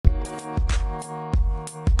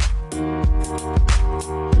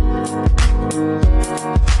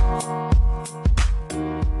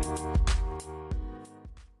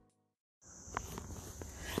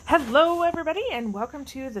Hello, everybody, and welcome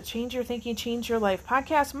to the Change Your Thinking, Change Your Life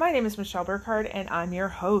podcast. My name is Michelle Burkhardt, and I'm your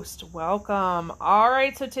host. Welcome. All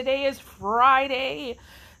right, so today is Friday,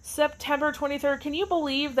 September 23rd. Can you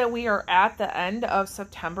believe that we are at the end of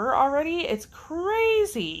September already? It's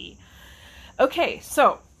crazy. Okay,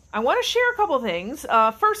 so I want to share a couple things.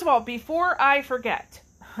 First of all, before I forget,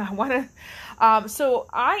 so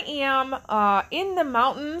I am in the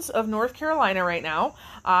mountains of North Carolina right now.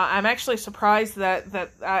 I'm actually surprised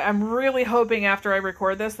that I'm really hoping after I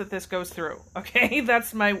record this that this goes through. Okay,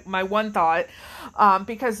 that's my one thought,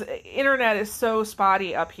 because internet is so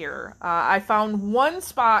spotty up here. I found one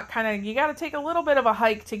spot, you got to take a little bit of a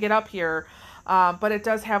hike to get up here, but it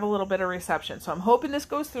does have a little bit of reception. So I'm hoping this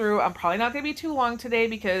goes through. I'm probably not going to be too long today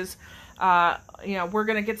because we're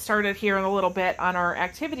going to get started here in a little bit on our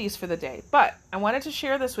activities for the day. But I wanted to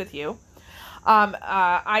share this with you.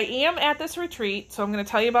 I am at this retreat, so I'm going to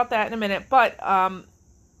tell you about that in a minute. But I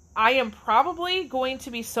am probably going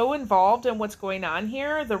to be so involved in what's going on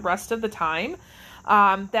here the rest of the time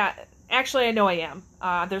that actually I know I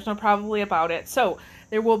am. There's no probably about it. So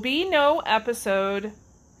there will be no episode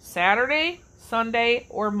Saturday, Sunday,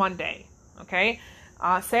 or Monday. Okay?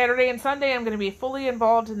 Saturday and Sunday, I'm going to be fully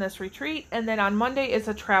involved in this retreat, and then on Monday is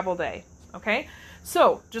a travel day, okay?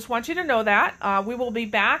 So, just want you to know that. We will be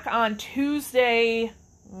back on Tuesday,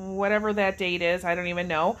 whatever that date is, I don't even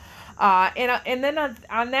know. And then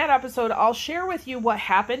on that episode, I'll share with you what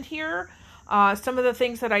happened here, some of the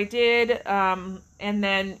things that I did, and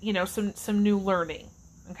then, some new learning,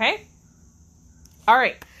 okay? All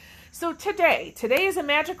right. So today is a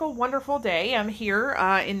magical, wonderful day. I'm here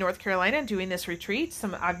in North Carolina doing this retreat.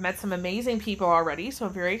 I've met some amazing people already, so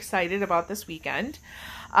I'm very excited about this weekend.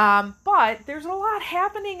 But there's a lot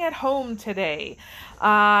happening at home today.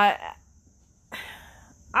 I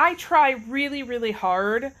try really, really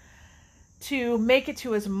hard to make it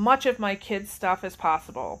to as much of my kids' stuff as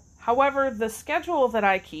possible. However, the schedule that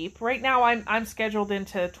I keep, right now I'm scheduled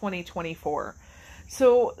into 2024.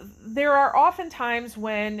 So there are often times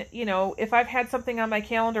when, if I've had something on my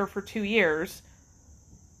calendar for 2 years,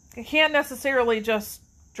 I can't necessarily just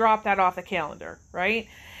drop that off the calendar, right?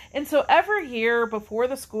 And so every year before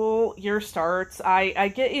the school year starts, I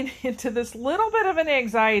get into this little bit of an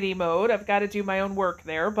anxiety mode. I've got to do my own work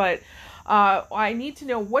there, but I need to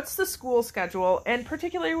know what's the school schedule, and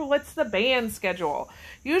particularly what's the band schedule.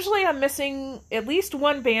 Usually I'm missing at least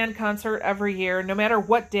one band concert every year, no matter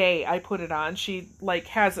what day I put it on. She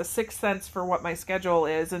has a sixth sense for what my schedule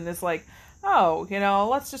is, and is like, oh,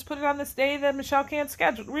 let's just put it on this day that Michelle can't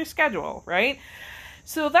reschedule, right?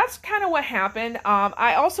 So that's kind of what happened.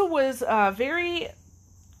 I also was very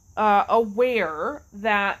aware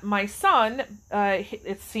that my son,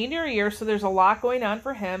 it's senior year, so there's a lot going on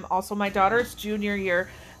for him. Also, my daughter's junior year.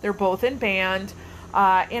 They're both in band.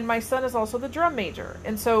 And my son is also the drum major.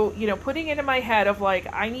 And so, putting it in my head of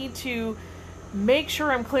I need to make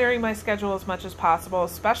sure I'm clearing my schedule as much as possible,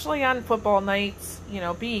 especially on football nights,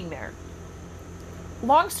 being there.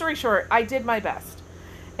 Long story short, I did my best.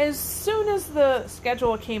 As soon as the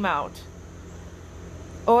schedule came out,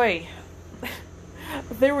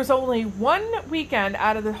 there was only one weekend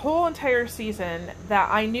out of the whole entire season that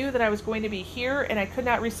I knew that I was going to be here, and I could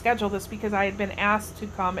not reschedule this because I had been asked to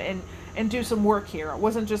come and do some work here. It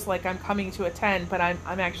wasn't just I'm coming to attend, but I'm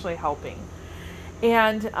actually helping.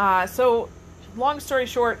 And so, long story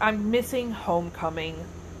short, I'm missing homecoming.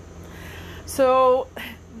 So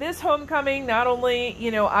this homecoming, not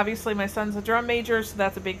only, obviously my son's a drum major, so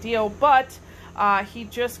that's a big deal, but he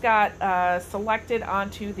just got selected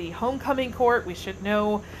onto the homecoming court. We should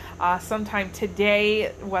know sometime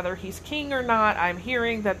today whether he's king or not. I'm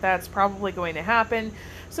hearing that that's probably going to happen.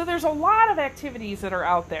 So there's a lot of activities that are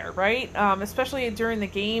out there, right? Especially during the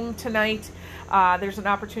game tonight. There's an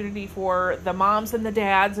opportunity for the moms and the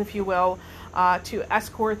dads, if you will, to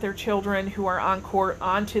escort their children who are on court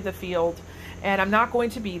onto the field. And I'm not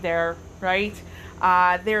going to be there, right?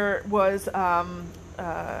 There was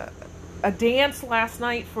a dance last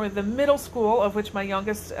night for the middle school, of which my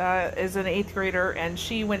youngest is an 8th grader, and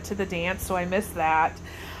she went to the dance, so I missed that.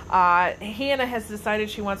 Hannah has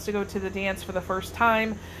decided she wants to go to the dance for the first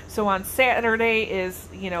time, so on Saturday is,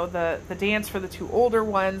 the dance for the two older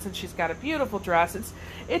ones, and she's got a beautiful dress.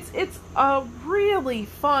 It's a really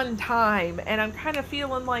fun time, and I'm kind of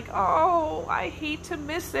feeling oh, I hate to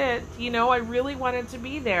miss it. I really wanted to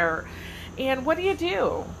be there. And what do you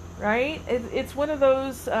do? Right? It's one of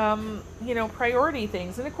those, priority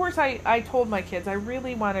things. And of course, I told my kids, I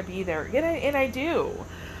really want to be there. And I do.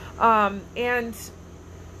 And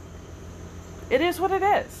it is what it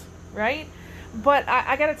is, right? But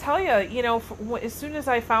I got to tell you, as soon as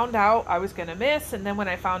I found out I was going to miss, and then when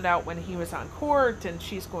I found out when he was on court and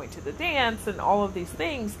she's going to the dance and all of these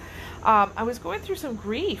things, I was going through some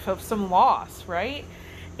grief of some loss, right?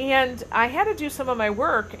 And I had to do some of my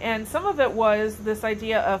work, and some of it was this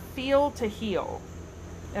idea of feel to heal.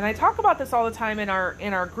 And I talk about this all the time in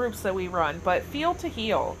our groups that we run, but feel to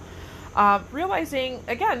heal. Realizing,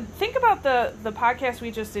 again, think about the podcast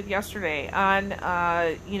we just did yesterday on,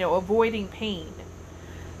 avoiding pain.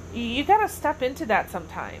 You got to step into that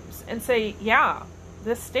sometimes and say, yeah,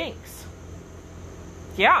 this stinks.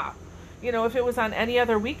 Yeah. If it was on any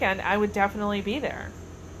other weekend, I would definitely be there.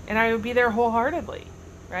 And I would be there wholeheartedly,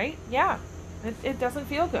 right? Yeah. It doesn't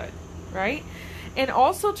feel good, right? And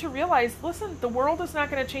also to realize, listen, the world is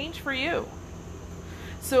not going to change for you.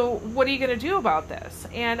 So what are you going to do about this?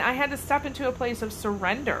 And I had to step into a place of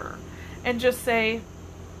surrender and just say,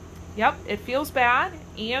 yep, it feels bad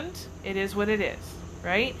and it is what it is,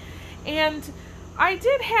 right? And I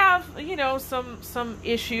did have, some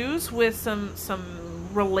issues with some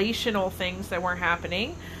relational things that were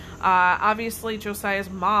happening. Obviously, Josiah's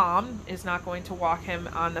mom is not going to walk him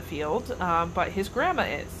on the field, but his grandma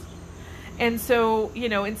is. And so,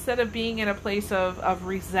 instead of being in a place of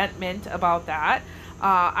resentment about that,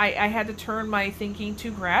 I had to turn my thinking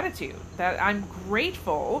to gratitude, that I'm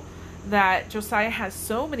grateful that Josiah has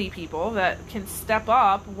so many people that can step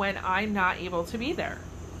up when I'm not able to be there.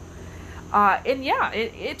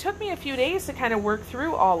 It took me a few days to kind of work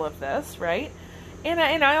through all of this, right?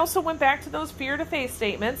 And I also went back to those fear to faith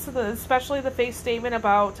statements, especially the faith statement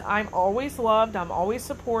about I'm always loved, I'm always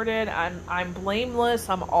supported, I'm blameless,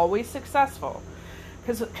 I'm always successful.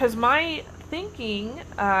 Because my thinking,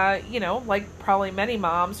 like probably many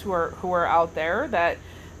moms who are out there, that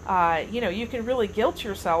you can really guilt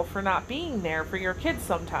yourself for not being there for your kids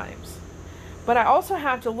sometimes. But I also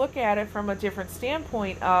have to look at it from a different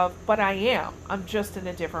standpoint of, but I'm just in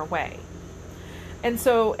a different way. And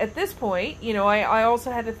so at this point, I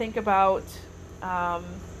also had to think about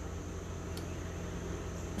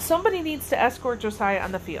somebody needs to escort Josiah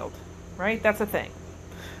on the field, right? That's a thing.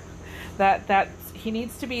 That he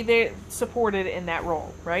needs to be there, supported in that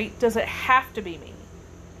role, right? Does it have to be me?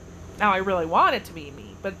 Now, I really want it to be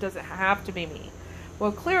me, but does it have to be me?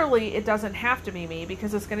 Well, clearly it doesn't have to be me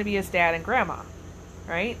because it's going to be his dad and grandma,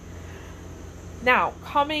 right? Now,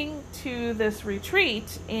 coming to this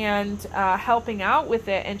retreat and helping out with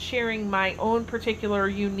it and sharing my own particular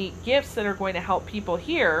unique gifts that are going to help people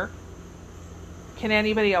here, can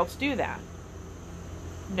anybody else do that?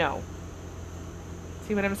 No.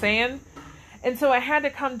 See what I'm saying? And so I had to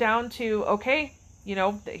come down to, okay,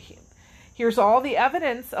 here's all the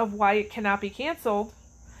evidence of why it cannot be canceled.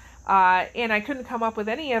 And I couldn't come up with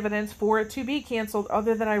any evidence for it to be canceled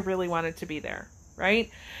other than I really wanted to be there,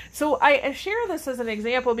 right? So I share this as an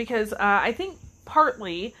example because I think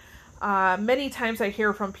partly, many times I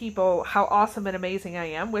hear from people how awesome and amazing I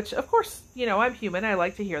am, which of course, I'm human. I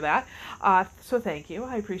like to hear that. So thank you.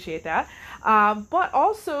 I appreciate that. But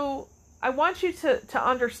also, I want you to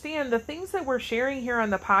understand the things that we're sharing here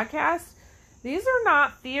on the podcast. These are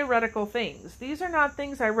not theoretical things. These are not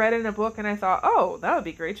things I read in a book and I thought, oh, that would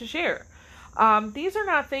be great to share. These are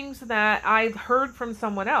not things that I've heard from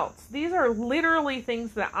someone else. These are literally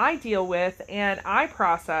things that I deal with and I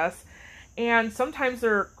process. And sometimes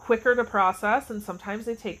they're quicker to process and sometimes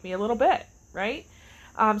they take me a little bit, right?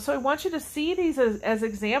 So I want you to see these as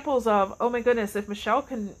examples of, oh my goodness, if Michelle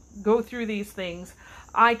can go through these things,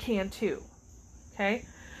 I can too. Okay?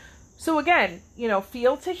 So again,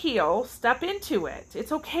 feel to heal, step into it.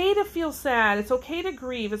 It's okay to feel sad. It's okay to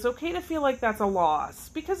grieve. It's okay to feel like that's a loss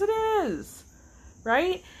because it is,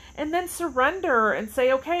 right? And then surrender and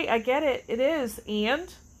say, okay, I get it. It is.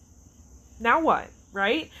 And now what,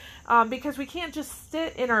 right? Because we can't just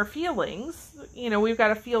sit in our feelings. We've got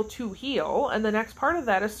to feel to heal. And the next part of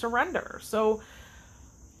that is surrender. So,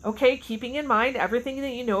 okay, keeping in mind everything that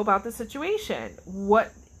you know about the situation.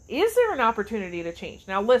 What is there an opportunity to change?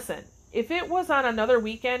 Now, listen, if it was on another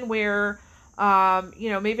weekend where,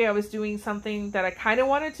 maybe I was doing something that I kind of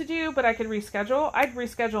wanted to do, but I could reschedule, I'd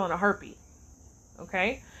reschedule in a heartbeat.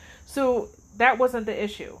 Okay? So that wasn't the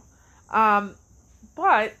issue.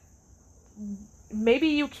 But maybe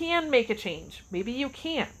you can make a change. Maybe you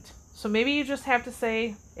can't. So maybe you just have to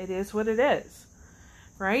say, it is what it is.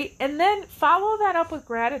 Right? And then follow that up with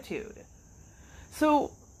gratitude.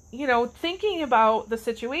 So, thinking about the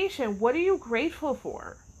situation, what are you grateful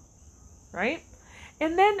for? Right?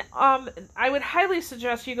 And then I would highly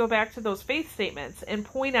suggest you go back to those faith statements and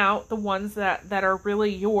point out the ones that are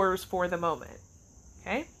really yours for the moment.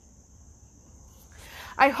 Okay?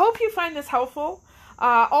 I hope you find this helpful.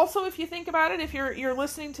 Also, if you think about it, if you're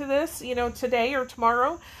listening to this, today or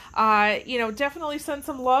tomorrow, definitely send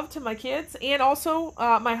some love to my kids and also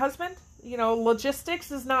my husband.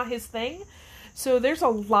 Logistics is not his thing. So there's a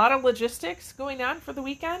lot of logistics going on for the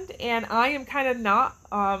weekend, and I am kind of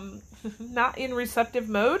not in receptive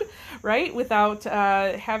mode, right? Without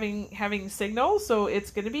having signal, so it's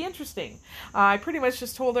going to be interesting. I pretty much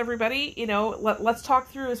just told everybody, let's talk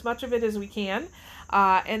through as much of it as we can,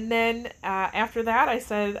 and then after that, I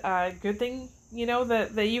said, good thing,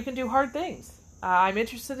 that you can do hard things. I'm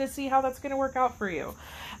interested to see how that's going to work out for you.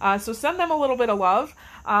 So send them a little bit of love.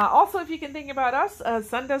 Also, if you can think about us,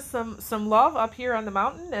 send us some love up here on the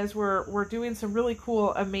mountain as we're doing some really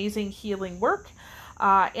cool, amazing healing work.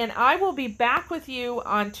 And I will be back with you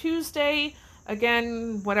on Tuesday.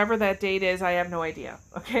 Again, whatever that date is, I have no idea.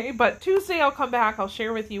 Okay, but Tuesday I'll come back. I'll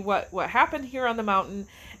share with you what happened here on the mountain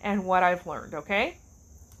and what I've learned. Okay.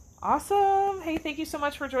 Awesome. Hey, thank you so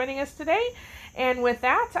much for joining us today. And with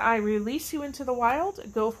that, I release you into the wild.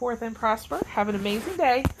 Go forth and prosper. Have an amazing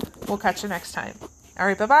day. We'll catch you next time. All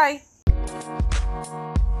right. Bye-bye.